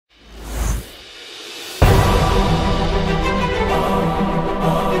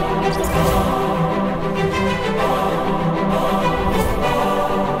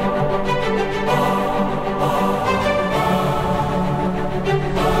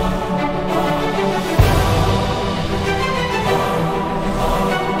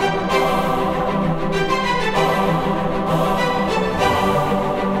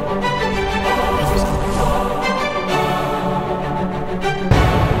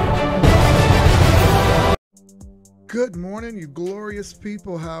Good morning, you glorious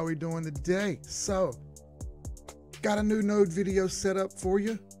people. How are we doing today? So, got a new node video set up for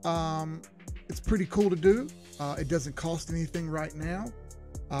you. It's pretty cool to do. It doesn't cost anything right now.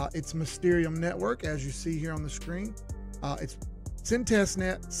 It's Mysterium Network, as you see here on the screen. It's in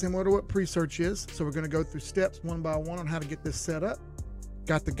Testnet, similar to what Presearch is. So we're going to go through steps one by one on how to get this set up.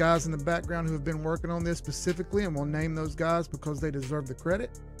 Got the guys in the background who have been working on this specifically, and we'll name those guys because they deserve the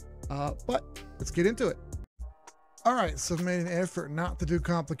credit. But let's get into it. All right, so I've made an effort not to do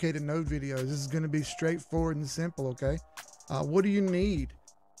complicated node videos. This is going to be straightforward and simple, okay? What do you need?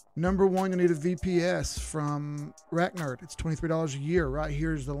 Number one, you need a VPS from racknerd. It's $23 a year. Right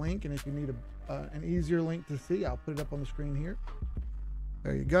here's the link, and if you need an easier link to see, I'll put it up on the screen here.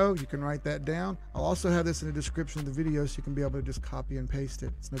 There you go. You can write that down. I'll also have this in the description of the video so you can be able to just copy and paste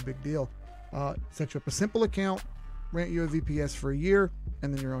it. It's no big deal. Set you up a simple account, rent you a VPS for a year,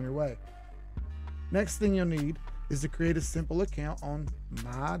 and then you're on your way. Next thing you'll need is to create a simple account on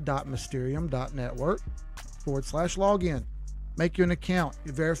my.mysterium.network/login. Make you an account,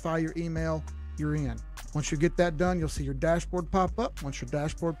 you verify your email, you're in. Once you get that done, you'll see your dashboard pop up. Once your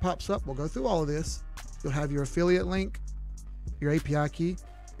dashboard pops up, we'll go through all of this. You'll have your affiliate link, your API key,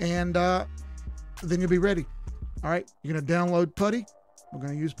 and then you'll be ready. All right, you're gonna download Putty. We're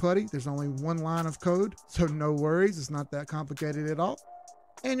gonna use Putty. There's only one line of code, so no worries. It's not that complicated at all.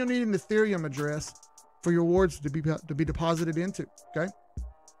 And you'll need an Ethereum address for your rewards to be deposited into, okay?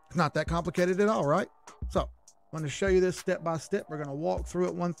 It's not that complicated at all, right? So I'm going to show you this step by step. We're going to walk through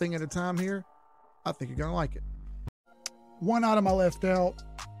it one thing at a time here. I think you're going to like it. One item I left out.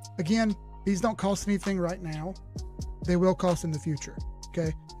 Again, these don't cost anything right now. They will cost in the future,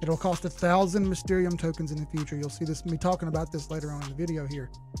 okay? It'll cost 1,000 Mysterium tokens in the future. You'll see this, me talking about this later on in the video here.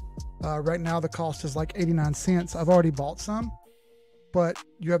 Right now, the cost is like 89 cents. I've already bought some, but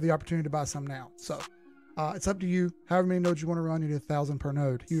you have the opportunity to buy some now. So it's up to you. However many nodes you want to run, you need 1,000 per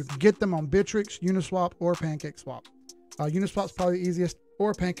node. You can get them on Bittrex, Uniswap, or PancakeSwap. Uniswap's probably the easiest,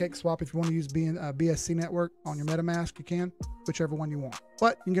 or PancakeSwap if you want to use BSC network on your MetaMask, you can, whichever one you want.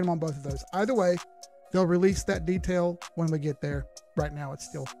 But you can get them on both of those. Either way, they'll release that detail when we get there. Right now, it's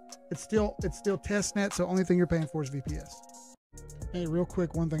still testnet, so only thing you're paying for is VPS. Hey, real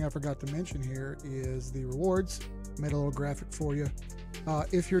quick, one thing I forgot to mention here is the rewards. Made a little graphic for you.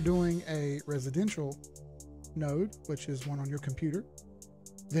 If you're doing a residential node, which is one on your computer,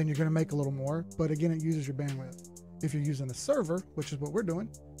 then you're going to make a little more, but again, it uses your bandwidth. If you're using a server, which is what we're doing,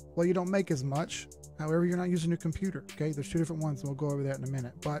 well, you don't make as much. However, you're not using your computer, okay? There's two different ones, and we'll go over that in a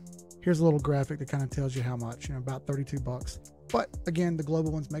minute, but here's a little graphic that kind of tells you how much, about 32 bucks. But again, the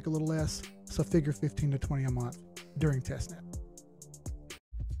global ones make a little less, so figure 15 to 20 a month during testnet.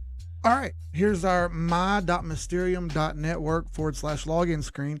 All right, here's our my.mysterium.network/login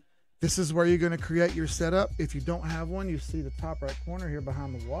screen. This is where you're going to create your setup. If you don't have one, you see the top right corner here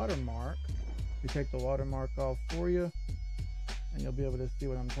behind the watermark. You take the watermark off for you, and you'll be able to see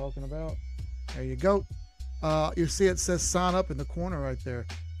what I'm talking about. There you go. You see it says sign up in the corner right there.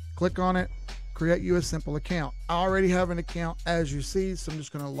 Click on it, create you a simple account. I already have an account, as you see, so I'm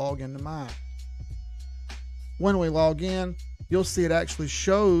just going to log into mine. When we log in, you'll see it actually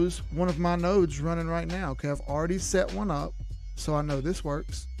shows one of my nodes running right now. Okay, I've already set one up, so I know this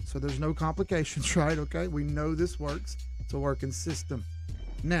works. So there's no complications, right? Okay, we know this works. It's a working system.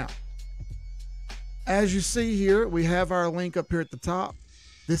 Now, as you see here, we have our link up here at the top.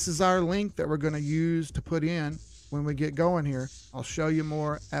 This is our link that we're going to use to put in when we get going here. I'll show you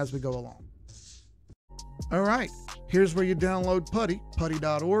more as we go along. All right, here's where you download Putty,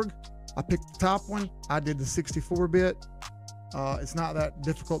 putty.org. I picked the top one. I did the 64-bit. It's not that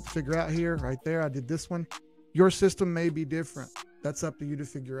difficult to figure out here. Right there, I did this one. Your system may be different. That's up to you to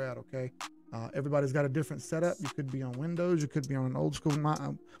figure out, okay? Everybody's got a different setup. You could be on Windows. You could be on an old school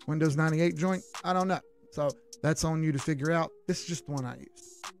Windows 98 joint. I don't know. So that's on you to figure out. This is just the one I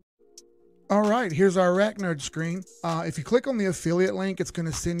used. All right, here's our racknerd screen. If you click on the affiliate link, it's going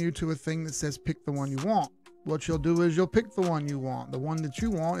to send you to a thing that says pick the one you want. What you'll do is you'll pick the one you want. The one that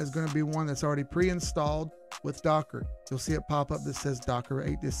you want is going to be one that's already pre-installed with Docker. You'll see it pop up that says Docker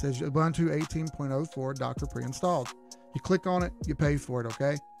 8. This says Ubuntu 18.04 Docker pre-installed. You click on it, you pay for it,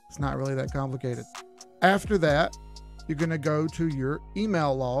 okay? It's not really that complicated. After that, you're going to go to your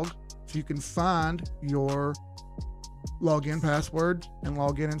email log so you can find your login password and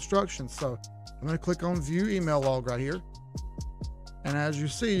login instructions. So I'm going to click on view email log right here. And as you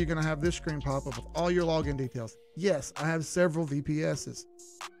see, you're going to have this screen pop up with all your login details. Yes, I have several VPSs.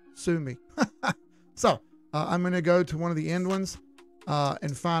 Sue me. So I'm going to go to one of the end ones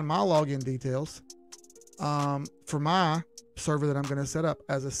and find my login details for my server that I'm going to set up.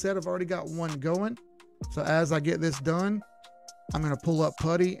 As I said, I've already got one going. So as I get this done, I'm going to pull up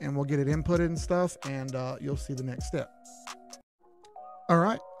putty and we'll get it inputted and stuff, and you'll see the next step. All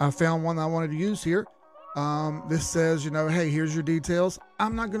right, I found one that I wanted to use here. This says, you know, hey, here's your details.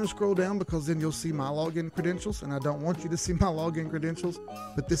 I'm not going to scroll down because then you'll see my login credentials, and I don't want you to see my login credentials,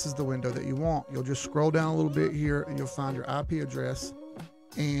 but this is the window that you want. You'll just scroll down a little bit here and you'll find your IP address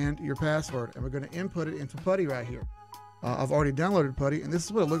and your password, and we're going to input it into putty right here. I've already downloaded putty, and this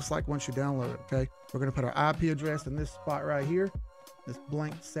is what it looks like once you download it, okay? We're going to put our IP address in this spot right here, this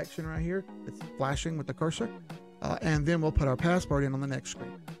blank section right here. It's flashing with the cursor. And then we'll put our password in on the next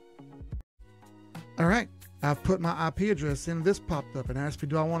screen. All right, I've put my IP address in. This popped up and asked me,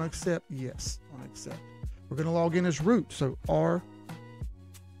 do I want to accept? Yes, I want to accept. We're going to log in as root. So R-O-O-T,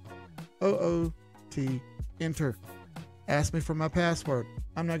 enter. Ask me for my password.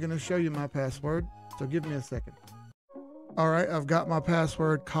 I'm not going to show you my password, so give me a second. All right, I've got my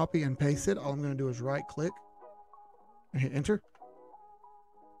password, copy and paste it. All I'm going to do is right click and hit enter.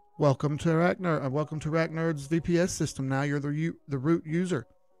 Welcome to racknerd. Welcome to racknerd's VPS system. Now you're the root user.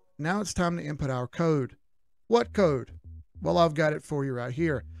 Now it's time to input our code. What code? Well, I've got it for you right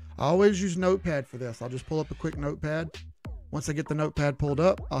here. I always use Notepad for this. I'll just pull up a quick Notepad. Once I get the Notepad pulled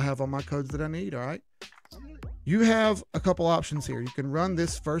up, I'll have all my codes that I need. All right. You have a couple options here. You can run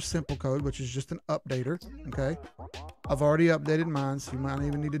this first simple code, which is just an updater. Okay. I've already updated mine, so you might not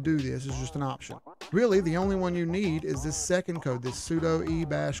even need to do this. It's just an option. Really, the only one you need is this second code, this sudo e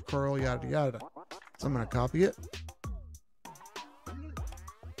bash curl yada yada. So I'm going to copy it.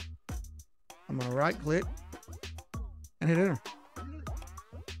 I'm going to right click and hit enter.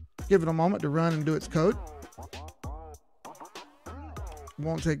 Give it a moment to run and do its code. It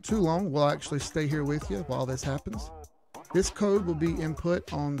won't take too long. We'll actually stay here with you while this happens. This code will be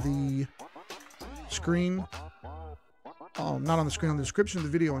input on the screen. Not on the screen, on the description of the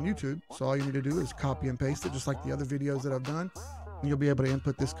video on YouTube. So all you need to do is copy and paste it just like the other videos that I've done. And you'll be able to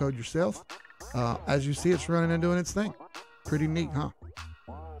input this code yourself. As you see, it's running and doing its thing. Pretty neat, huh?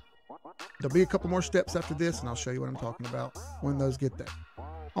 There'll be a couple more steps after this, and I'll show you what I'm talking about when those get there.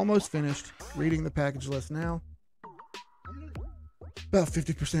 Almost finished. Reading the package list now. About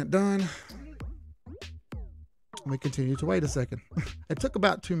 50% done. Let me continue to wait a second. It took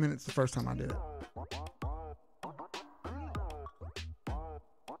about 2 minutes the first time I did it.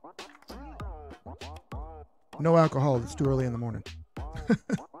 No alcohol, it's too early in the morning.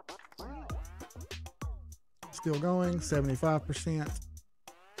 Still going, 75%,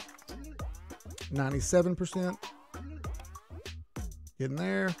 97%. Getting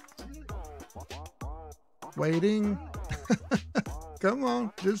there. Waiting. Come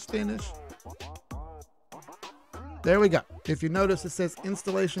on, just finish. There we go. If you notice, it says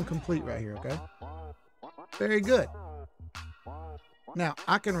installation complete right here, okay? Very good. Now,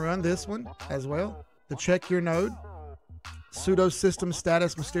 I can run this one as well. To check your node, sudo system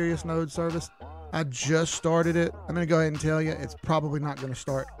status mysterium-node.service. I just started it. I'm going to go ahead and tell you it's probably not going to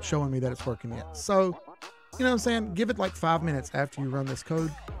start showing me that it's working yet. So, you know what I'm saying? Give it like 5 minutes after you run this code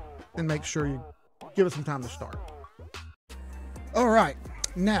and make sure you give it some time to start. All right.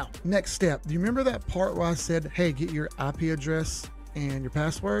 Now, next step. Do you remember that part where I said, hey, get your IP address and your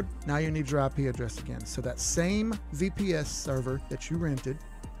password? Now you need your IP address again. So that same VPS server that you rented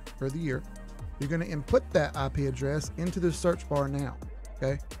for the year, you're going to input that IP address into the search bar now,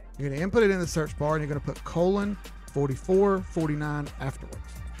 okay? You're going to input it in the search bar, and you're going to put :4449 afterwards.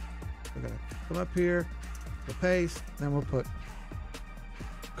 We're going to come up here, we'll paste, then we'll put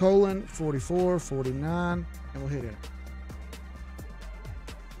 :4449, and we'll hit enter.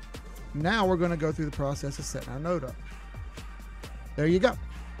 Now we're going to go through the process of setting our node up. There you go.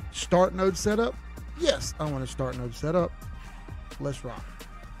 Start node setup. Yes, I want to start node setup. Let's rock.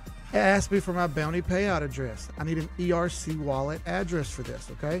 It asked me for my bounty payout address. I need an ERC wallet address for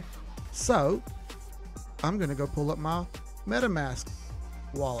this, okay? So I'm going to go pull up my MetaMask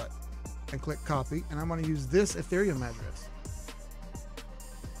wallet and click copy, and I'm going to use this Ethereum address.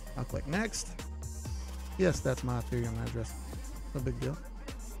 I'll click next. Yes, that's my Ethereum address. No big deal.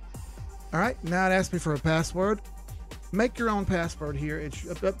 All right, now it asks me for a password. Make your own password here. It's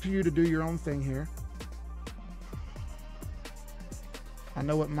up to you to do your own thing here. I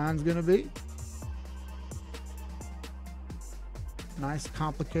know what mine's gonna be. Nice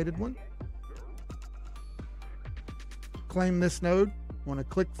complicated one. Claim this node. Want to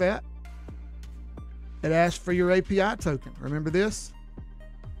click that. It asks for your API token. Remember this?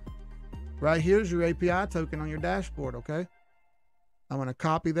 Right here's your API token on your dashboard, okay? I'm gonna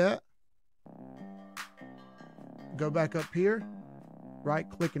copy that. Go back up here, right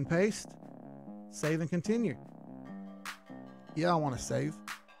click and paste, save and continue. Yeah, I want to save.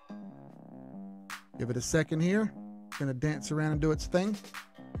 Give it a second here. It's gonna dance around and do its thing.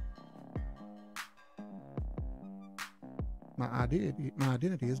 My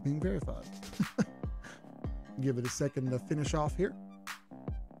identity is being verified. Give it a second to finish off here.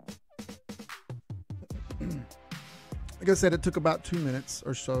 Like I said, it took about 2 minutes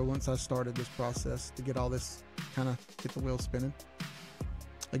or so once I started this process to get all this kind of get the wheel spinning.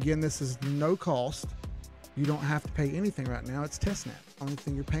 Again, this is no cost. You don't have to pay anything right now. It's Testnet. Only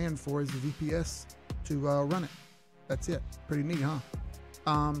thing you're paying for is the VPS to run it. That's it. Pretty neat,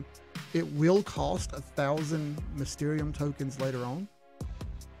 huh? It will cost 1,000 Mysterium tokens later on.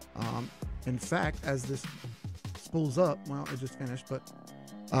 In fact, as this spools up, well, it just finished, but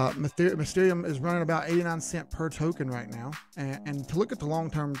Mysterium is running about 89 cents per token right now. And to look at the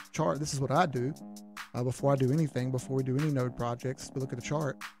long-term chart, this is what I do before I do anything, before we do any node projects. We look at the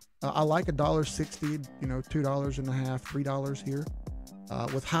chart. I like $1.60, you know, $2.50, $3 here,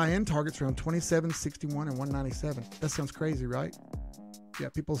 with high-end targets around 27, 61, and 197. That sounds crazy, right? Yeah,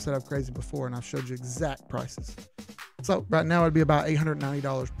 people said I'm crazy before, and I've showed you exact prices. So right now it'd be about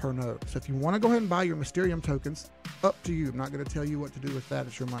 $890 per node. So if you want to go ahead and buy your Mysterium tokens, up to you. I'm not going to tell you what to do with that.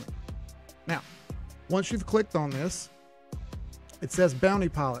 It's your money. Now, once you've clicked on this, it says Bounty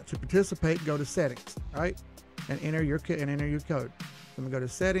Pilot. To participate, go to Settings, right, and enter your code. I'm going to go to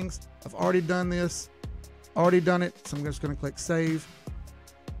Settings. I've already done this, already done it. So I'm just going to click Save.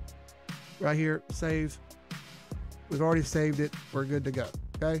 Right here, Save. We've already saved it. We're good to go.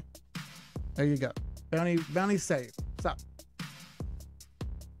 Okay, there you go. Bounty saved. So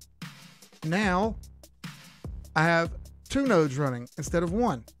now I have 2 nodes running instead of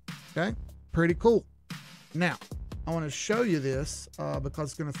 1. Okay, pretty cool. Now I want to show you this because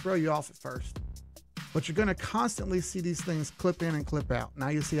it's going to throw you off at first, but you're going to constantly see these things clip in and clip out. Now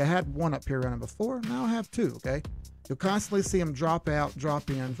you see I had 1 up here running before. Now I have 2. Okay, you'll constantly see them drop out, drop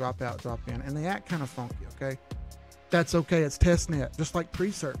in, drop out, drop in, and they act kind of funky. Okay, that's okay. It's Testnet, just like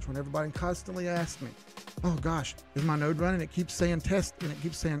Presearch. When everybody constantly asks me, oh gosh, is my node running? It keeps saying test, and it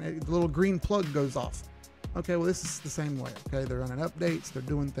keeps saying the little green plug goes off. Okay, well, this is the same way. Okay, they're running updates, they're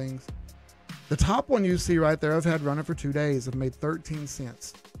doing things. The top one you see right there, I've had running for 2 days. I've made 13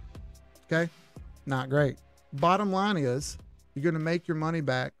 cents. Okay, not great. Bottom line is, you're going to make your money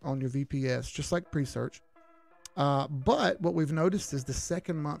back on your VPS, just like Presearch. But what we've noticed is the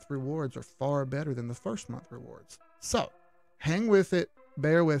second month rewards are far better than the first month rewards. So hang with it,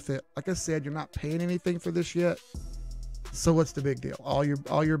 bear with it. Like I said, you're not paying anything for this yet. So what's the big deal? All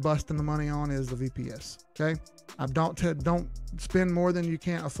you're busting the money on is the VPS. Okay, don't spend more than you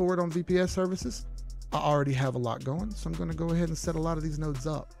can't afford on VPS services. I already have a lot going, so I'm going to go ahead and set a lot of these nodes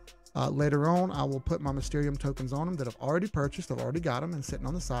up. Later on, I will put my Mysterium tokens on them that I've already purchased. I've already got them and sitting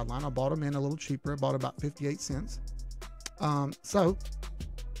on the sideline. I bought them in a little cheaper. I bought about 58 cents. So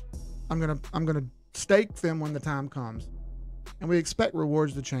I'm gonna stake them when the time comes, and we expect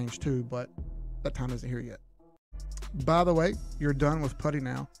rewards to change too, but that time isn't here yet. By the way, you're done with putty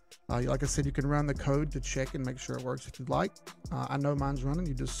now. Like I said, you can run the code to check and make sure it works if you'd like. I know mine's running.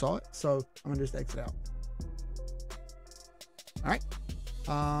 You just saw it, so I'm gonna just exit out. All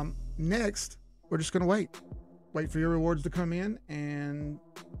right. Next, we're just gonna wait for your rewards to come in, and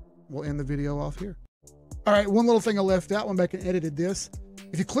we'll end the video off here. All right, one little thing I left out when back and edited this.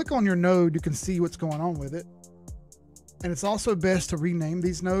 If you click on your node, you can see what's going on with it. And it's also best to rename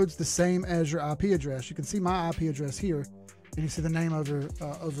these nodes the same as your IP address. You can see my IP address here, and you see the name over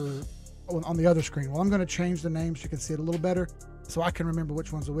on the other screen. Well, I'm going to change the name so you can see it a little better, so I can remember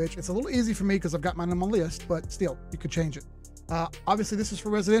which one's which. It's a little easy for me because I've got mine on my list, but still, you could change it. Obviously, this is for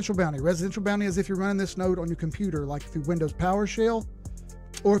residential bounty. Residential bounty is if you're running this node on your computer, like through Windows PowerShell,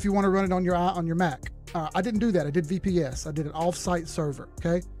 or if you want to run it on your Mac. I didn't do that. I did VPS. I did an off-site server.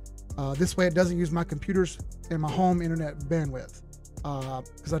 Okay. This way it doesn't use my computers and my home internet bandwidth,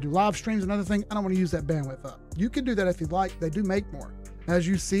 because I do live streams and other things. I don't want to use that bandwidth up. You can do that if you'd like. They do make more. As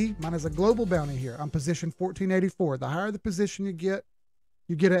you see, mine is a global bounty here. I'm position 1484. The higher the position you get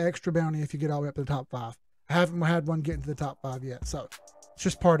an extra bounty if you get all the way up to the top 5. I haven't had one get into the top 5 yet, so it's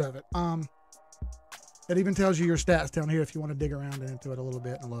just part of it. It even tells you your stats down here if you want to dig around into it a little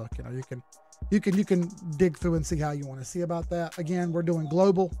bit and look. You know, you can dig through and see how you want to see about that. Again, we're doing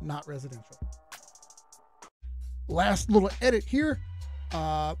global, not residential. Last little edit here.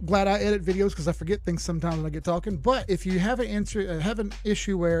 Glad I edit videos because I forget things sometimes when I get talking. But if you have an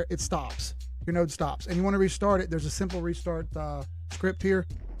issue where it stops, your node stops, and you want to restart it, there's a simple restart script here.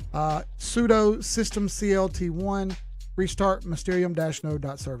 Sudo systemctl restart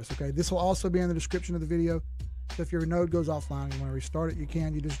mysterium-node.service. Okay, this will also be in the description of the video. So if your node goes offline and you want to restart it, you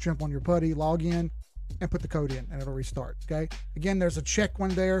can. You just jump on your putty, log in, and put the code in, and it'll restart. Okay. Again, there's a check one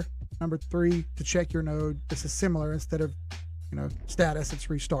there. Number 3, to check your node. This is similar. Instead of, status, it's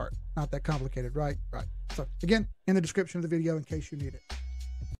restart. Not that complicated, right? Right. So again, in the description of the video in case you need it.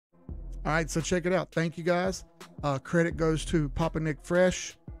 All right, so check it out. Thank you guys. Credit goes to Papa Nick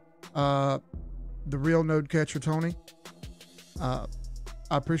Fresh, the real node catcher Tony. I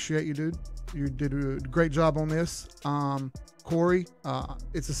appreciate you, dude. You did a great job on this. Corey,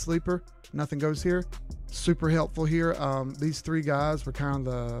 it's a sleeper. Nothing goes here. Super helpful here. These 3 guys were kind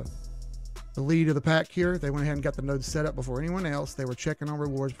of the lead of the pack here. They went ahead and got the node set up before anyone else. They were checking on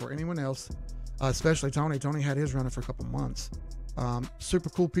rewards before anyone else, especially Tony. Tony had his running for a couple months. Super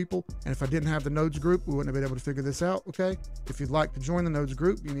cool people. And if I didn't have the nodes group, we wouldn't have been able to figure this out. Okay. If you'd like to join the nodes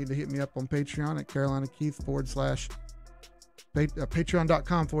group, you need to hit me up on Patreon at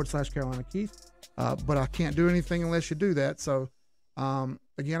patreon.com/Carolina-Keith. But I can't do anything unless you do that. So,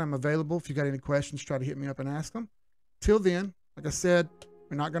 again, I'm available. If you got any questions, try to hit me up and ask them. Till then, like I said,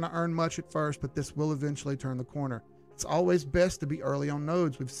 we're not going to earn much at first, but this will eventually turn the corner. It's always best to be early on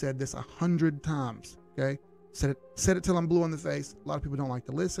nodes. We've said this 100 times. Okay. Said it till I'm blue in the face. A lot of people don't like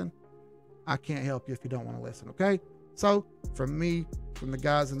to listen. I can't help you if you don't want to listen. Okay. So from me, from the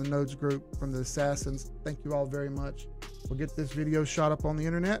guys in the nodes group, from the assassins, thank you all very much. We'll get this video shot up on the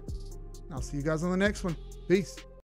internet. I'll see you guys on the next one. Peace.